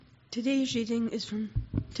Today's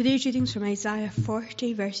readings from Isaiah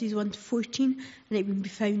 40, verses 1 to 14, and it will be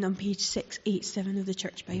found on page 687 of the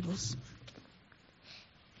Church Bibles.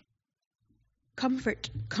 Comfort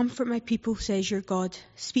my people, says your God.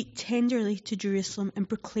 Speak tenderly to Jerusalem and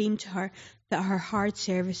proclaim to her that her hard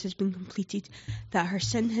service has been completed, that her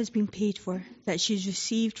sin has been paid for, that she has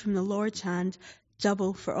received from the Lord's hand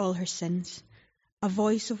double for all her sins. A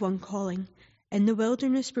voice of one calling, in the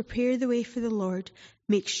wilderness prepare the way for the Lord,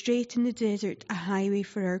 make straight in the desert a highway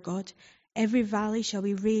for our God. Every valley shall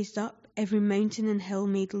be raised up, every mountain and hill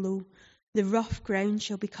made low. The rough ground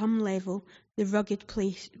shall become level, the rugged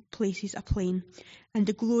places a plain. And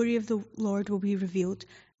the glory of the Lord will be revealed,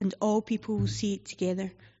 and all people will see it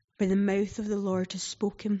together, for the mouth of the Lord has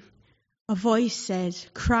spoken. A voice said,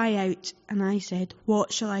 cry out, and I said,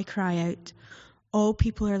 what shall I cry out? All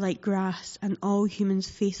people are like grass, and all humans'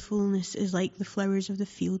 faithfulness is like the flowers of the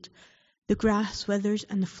field. The grass withers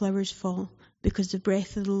and the flowers fall, because the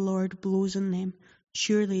breath of the Lord blows on them.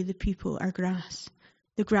 Surely the people are grass.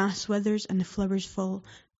 The grass withers and the flowers fall,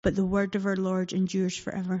 but the word of our Lord endures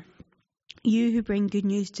forever. You who bring good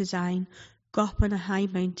news to Zion, go up on a high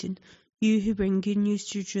mountain. You who bring good news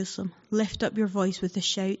to Jerusalem, lift up your voice with a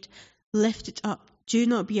shout. Lift it up. Do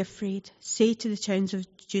not be afraid. Say to the towns of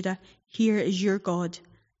Judah, here is your God.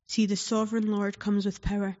 See, the sovereign Lord comes with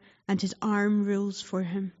power, and his arm rules for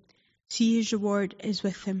him. See, his reward is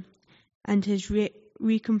with him, and his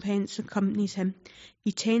recompense accompanies him.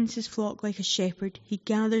 He tends his flock like a shepherd. He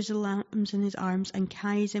gathers the lambs in his arms and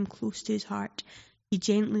carries them close to his heart. He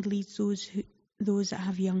gently leads those that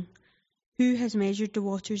have young. Who has measured the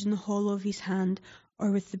waters in the hollow of his hand,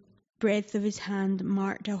 or with the breadth of his hand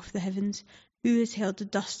marked off the heavens? Who has held the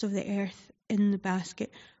dust of the earth in the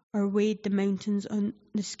basket, or weighed the mountains on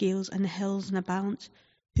the scales and the hills in a balance?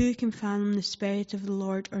 Who can fathom the Spirit of the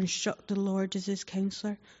Lord, or instruct the Lord as his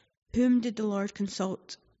counsellor? Whom did the Lord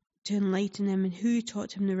consult to enlighten him, and who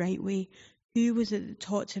taught him the right way? Who was it that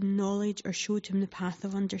taught him knowledge, or showed him the path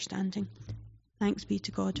of understanding? Thanks be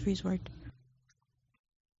to God for his word.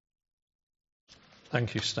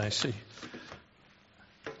 Thank you, Stacey.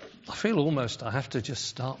 I feel almost I have to just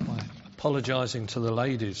start by apologising to the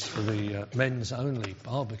ladies for the men's only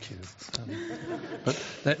barbecue. But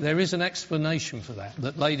there is an explanation for that.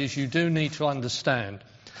 That ladies, you do need to understand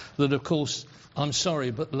that, of course, I'm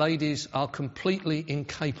sorry, but ladies are completely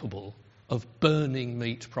incapable of burning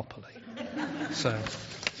meat properly. So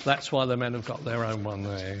that's why the men have got their own one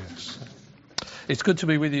there. Yes. It's good to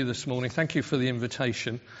be with you this morning. Thank you for the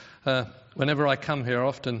invitation. Whenever I come here, I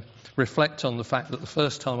often reflect on the fact that the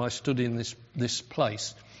first time I stood in this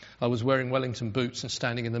place, I was wearing Wellington boots and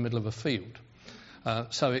standing in the middle of a field.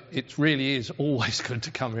 So it really is always good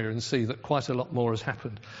to come here and see that quite a lot more has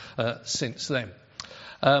happened since then.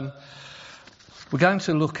 We're going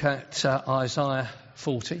to look at Isaiah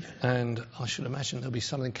 40, and I should imagine there'll be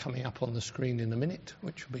something coming up on the screen in a minute,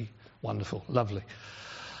 which will be wonderful, lovely.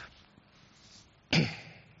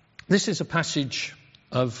 This is a passage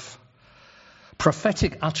of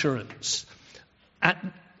prophetic utterance at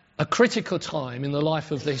a critical time in the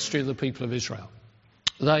life of the history of the people of Israel.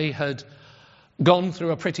 They had gone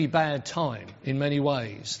through a pretty bad time in many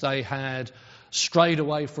ways. They had strayed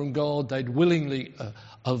away from God. They'd willingly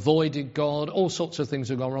avoided God. All sorts of things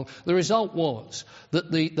had gone wrong. The result was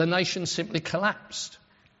that the nation simply collapsed.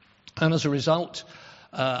 And as a result,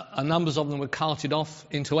 numbers of them were carted off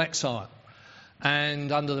into exile.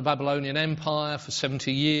 And under the Babylonian Empire for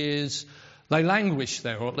 70 years, they languished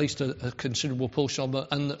there, or at least a considerable portion of them,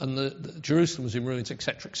 and the Jerusalem was in ruins,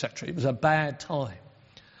 etc., etc. It was a bad time.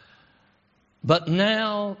 But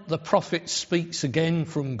now the prophet speaks again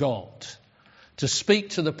from God, to speak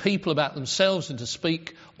to the people about themselves and to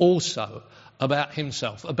speak also about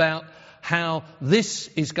himself, about how this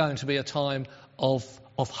is going to be a time of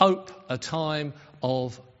hope, a time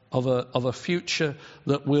of a future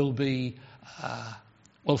that will be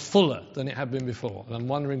fuller than it had been before. And I'm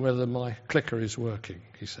wondering whether my clicker is working,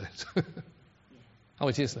 he says. Oh,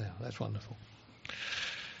 it is now. That's wonderful.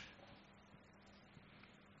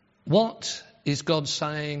 What is God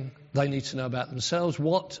saying they need to know about themselves?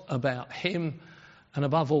 What about him? And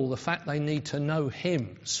above all, the fact they need to know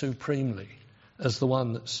him supremely as the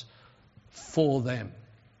one that's for them.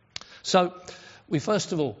 So,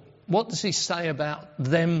 first of all, what does he say about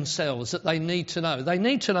themselves that they need to know? They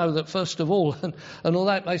need to know that, first of all, and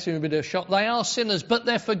although it may seem a bit of a shock, they are sinners, but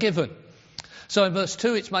they're forgiven. So in verse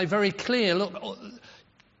 2, it's made very clear, look,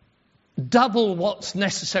 double what's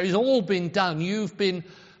necessary has all been done. You've been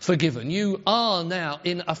forgiven. You are now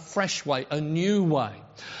in a fresh way, a new way.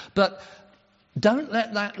 But don't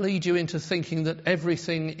let that lead you into thinking that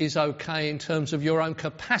everything is okay in terms of your own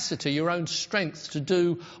capacity, your own strength to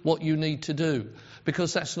do what you need to do,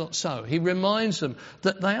 because that's not so. He reminds them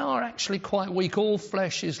that they are actually quite weak. All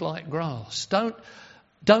flesh is like grass.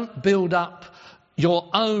 Don't build up your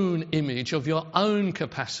own image of your own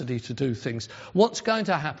capacity to do things. What's going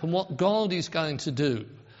to happen, what God is going to do,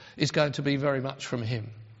 is going to be very much from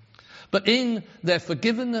him. But in their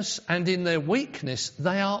forgiveness and in their weakness,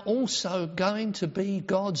 they are also going to be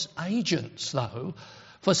God's agents, though,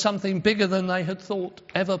 for something bigger than they had thought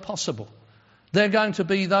ever possible. They're going to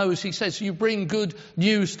be those, he says, you bring good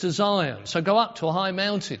news to Zion. So go up to a high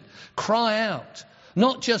mountain, cry out,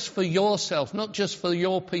 not just for yourself, not just for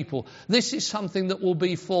your people. This is something that will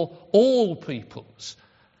be for all peoples.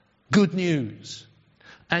 Good news.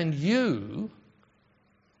 And you,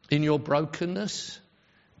 in your brokenness,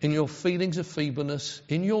 in your feelings of feebleness,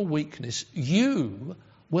 in your weakness, you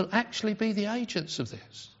will actually be the agents of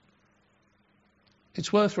this.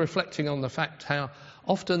 It's worth reflecting on the fact how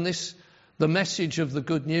often the message of the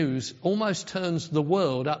good news almost turns the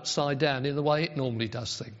world upside down in the way it normally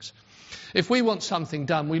does things. If we want something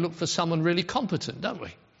done, we look for someone really competent, don't we?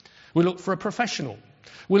 We look for a professional.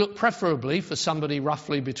 We look preferably for somebody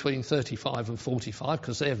roughly between 35 and 45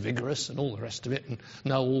 because they're vigorous and all the rest of it and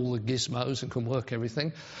know all the gizmos and can work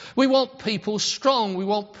everything. We want people strong. We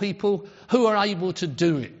want people who are able to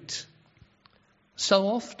do it. So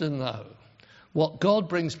often, though, what God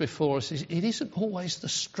brings before us is it isn't always the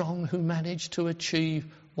strong who manage to achieve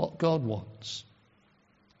what God wants.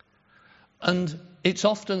 And it's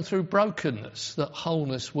often through brokenness that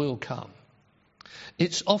wholeness will come.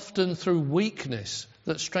 It's often through weakness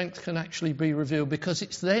that strength can actually be revealed, because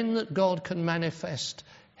it's then that God can manifest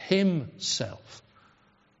himself.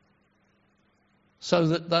 So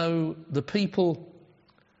that though the people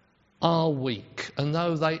are weak and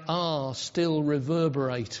though they are still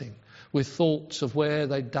reverberating with thoughts of where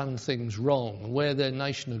they've done things wrong and where their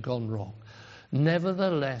nation had gone wrong,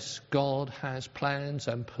 nevertheless God has plans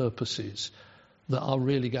and purposes that are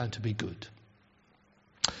really going to be good.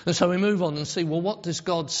 And so we move on and see, well, what does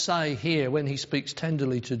God say here when he speaks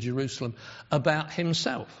tenderly to Jerusalem about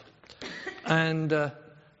himself? And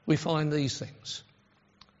we find these things.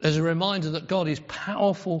 There's a reminder that God is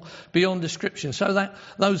powerful beyond description. So that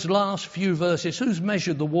those last few verses, who's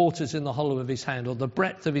measured the waters in the hollow of his hand, or the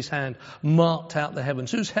breadth of his hand marked out the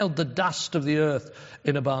heavens? Who's held the dust of the earth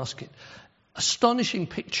in a basket? Astonishing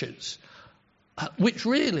pictures, which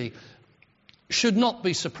really should not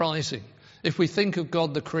be surprising if we think of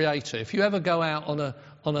God the Creator. If you ever go out on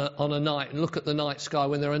a night and look at the night sky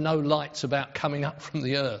when there are no lights about coming up from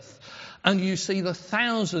the earth, and you see the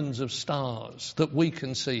thousands of stars that we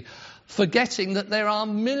can see, forgetting that there are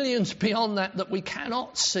millions beyond that we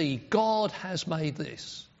cannot see, God has made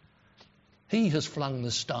this. He has flung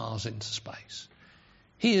the stars into space.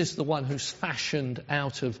 He is the one who's fashioned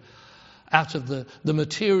out of the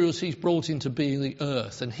materials he's brought into being the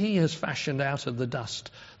earth, and he has fashioned out of the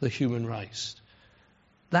dust the human race.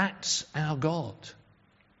 That's our God.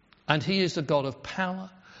 And he is the God of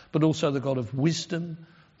power, but also the God of wisdom,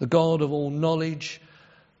 the God of all knowledge,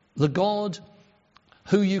 the God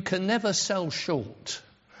who you can never sell short,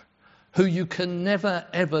 who you can never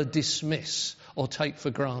ever dismiss or take for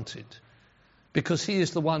granted, because he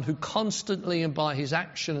is the one who constantly and by his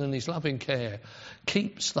action and his loving care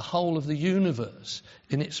keeps the whole of the universe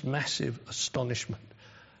in its massive astonishment,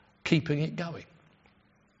 keeping it going.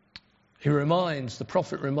 The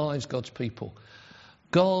prophet reminds God's people,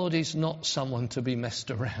 God is not someone to be messed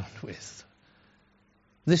around with.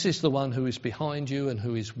 This is the one who is behind you and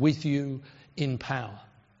who is with you in power.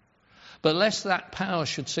 But lest that power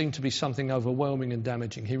should seem to be something overwhelming and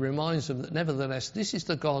damaging, he reminds them that nevertheless this is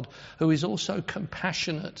the God who is also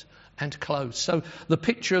compassionate and close. So the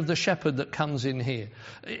picture of the shepherd that comes in here,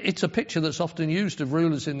 it's a picture that's often used of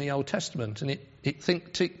rulers in the Old Testament, and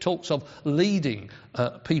it talks of leading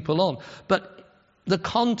people on. But the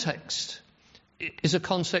context is a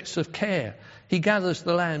context of care. He gathers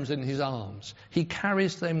the lambs in his arms. He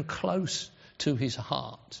carries them close to his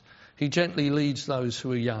heart. He gently leads those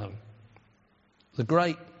who are young. The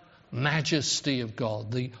great majesty of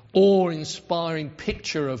God, the awe-inspiring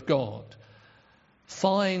picture of God,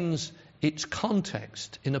 finds its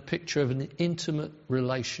context in a picture of an intimate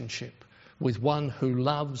relationship with one who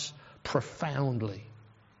loves profoundly.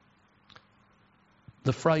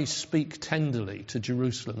 The phrase "speak tenderly to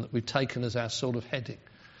Jerusalem" that we've taken as our sort of heading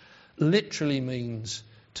literally means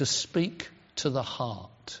to speak to the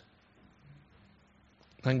heart.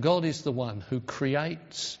 And God is the one who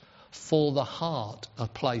creates for the heart a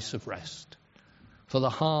place of rest, for the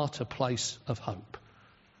heart a place of hope.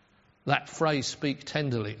 That phrase, speak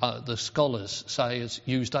tenderly, the scholars say is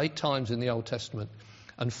used 8 times in the Old Testament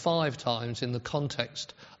and 5 times in the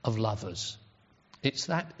context of lovers. It's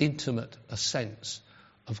that intimate a sense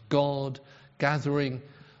of God gathering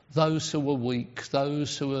those who are weak,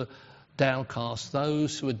 those who are downcast,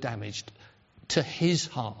 those who are damaged, to his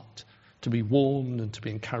heart, to be warmed and to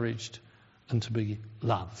be encouraged and to be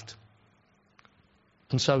loved.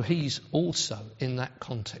 And so he's also, in that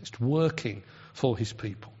context, working for his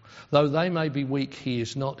people. Though they may be weak, he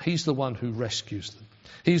is not. He's the one who rescues them.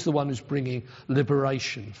 He's the one who's bringing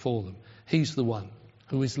liberation for them. He's the one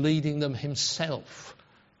who is leading them himself,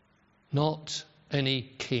 not any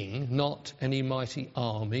king, not any mighty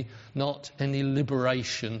army, not any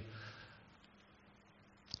liberation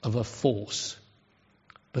of a force,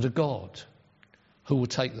 but a God who will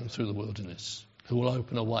take them through the wilderness, who will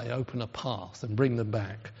open a way, open a path and bring them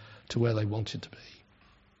back to where they wanted to be.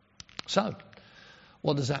 So,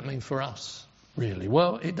 what does that mean for us, really?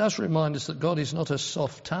 Well, it does remind us that God is not a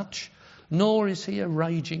soft touch, nor is he a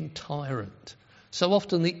raging tyrant. So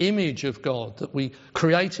often the image of God that we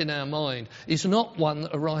create in our mind is not one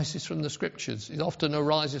that arises from the Scriptures. It often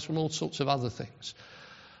arises from all sorts of other things.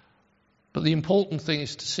 But the important thing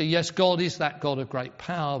is to see, yes, God is that God of great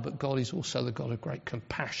power, but God is also the God of great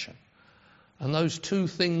compassion. And those two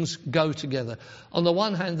things go together. On the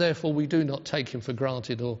one hand, therefore, we do not take him for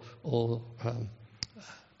granted or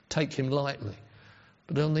take him lightly.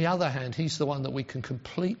 But on the other hand, he's the one that we can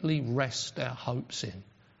completely rest our hopes in,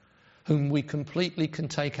 whom we completely can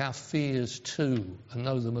take our fears to and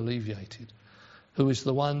know them alleviated, who is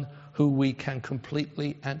the one who we can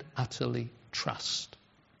completely and utterly trust.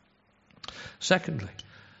 Secondly,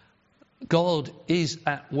 God is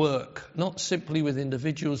at work, not simply with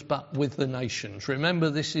individuals, but with the nations. Remember,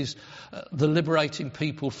 this is the liberating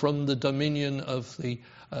people from the dominion of the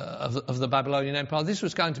Babylonian Empire. This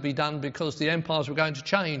was going to be done because the empires were going to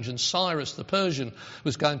change, and Cyrus the Persian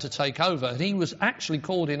was going to take over. And he was actually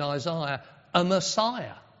called in Isaiah a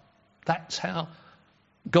Messiah. That's how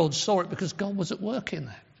God saw it, because God was at work in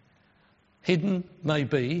that. Hidden,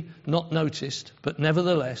 maybe, not noticed, but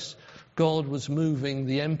nevertheless, God was moving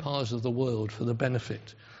the empires of the world for the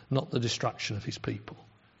benefit, not the destruction of his people.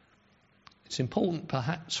 It's important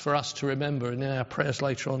perhaps for us to remember, and in our prayers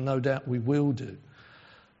later on no doubt we will do,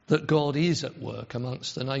 that God is at work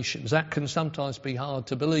amongst the nations. That can sometimes be hard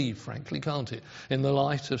to believe, frankly, can't it? In the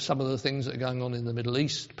light of some of the things that are going on in the Middle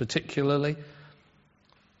East particularly.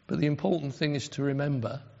 But the important thing is to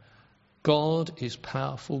remember, God is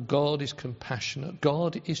powerful, God is compassionate,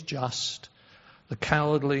 God is just. The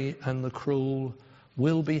cowardly and the cruel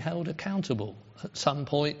will be held accountable at some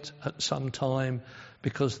point, at some time,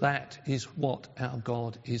 because that is what our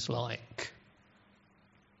God is like.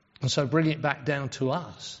 And so bring it back down to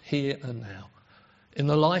us, here and now. In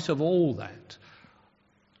the light of all that,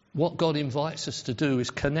 what God invites us to do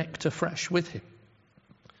is connect afresh with him,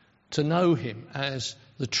 to know him as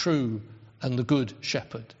the true and the good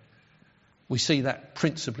shepherd. We see that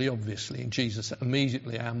principally, obviously, in Jesus.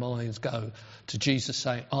 Immediately our minds go to Jesus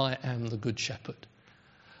saying, I am the good shepherd.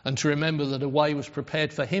 And to remember that a way was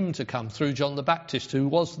prepared for him to come through John the Baptist, who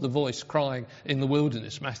was the voice crying in the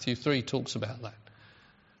wilderness. Matthew 3 talks about that.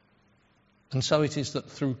 And so it is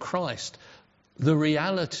that through Christ, the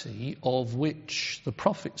reality of which the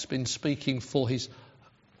prophet's been speaking for his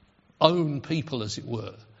own people, as it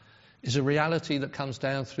were, is a reality that comes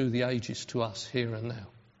down through the ages to us here and now.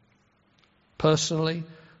 Personally,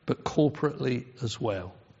 but corporately as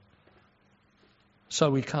well.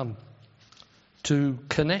 So we come to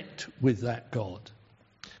connect with that God.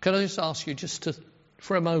 Can I just ask you just to,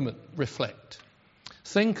 for a moment, reflect.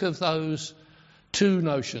 Think of those two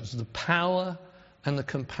notions, the power and the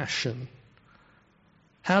compassion.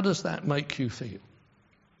 How does that make you feel?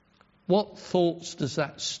 What thoughts does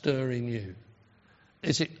that stir in you?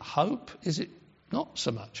 Is it hope? Is it not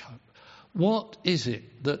so much hope? What is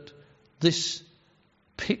it that this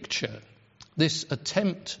picture, this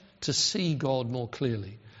attempt to see God more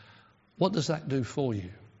clearly, what does that do for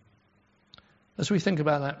you? As we think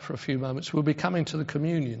about that for a few moments, we'll be coming to the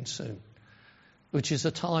communion soon, which is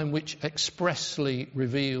a time which expressly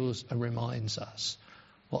reveals and reminds us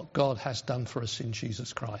what God has done for us in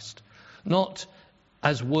Jesus Christ. Not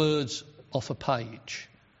as words off a page,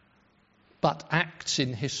 but acts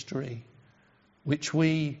in history which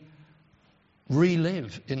we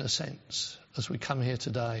relive, in a sense, as we come here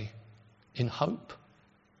today in hope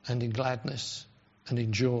and in gladness and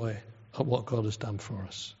in joy at what God has done for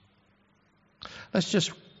us. Let's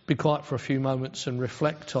just be quiet for a few moments and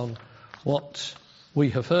reflect on what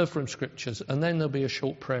we have heard from Scriptures, and then there'll be a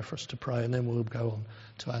short prayer for us to pray, and then we'll go on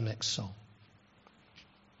to our next song.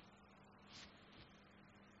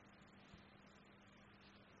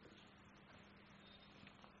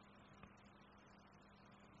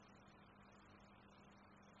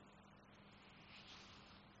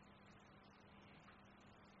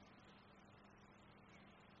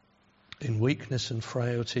 in weakness and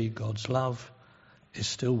frailty, God's love is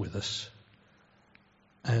still with us.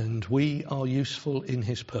 And we are useful in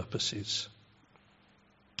his purposes.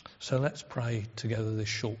 So let's pray together this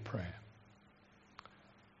short prayer.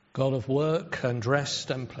 God of work and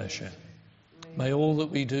rest and pleasure, may all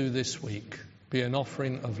that we do this week be an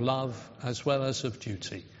offering of love as well as of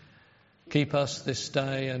duty. Keep us this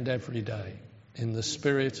day and every day in the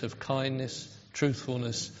spirit of kindness,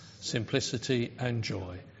 truthfulness, simplicity and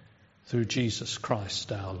joy, through Jesus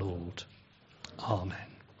Christ our Lord. Amen.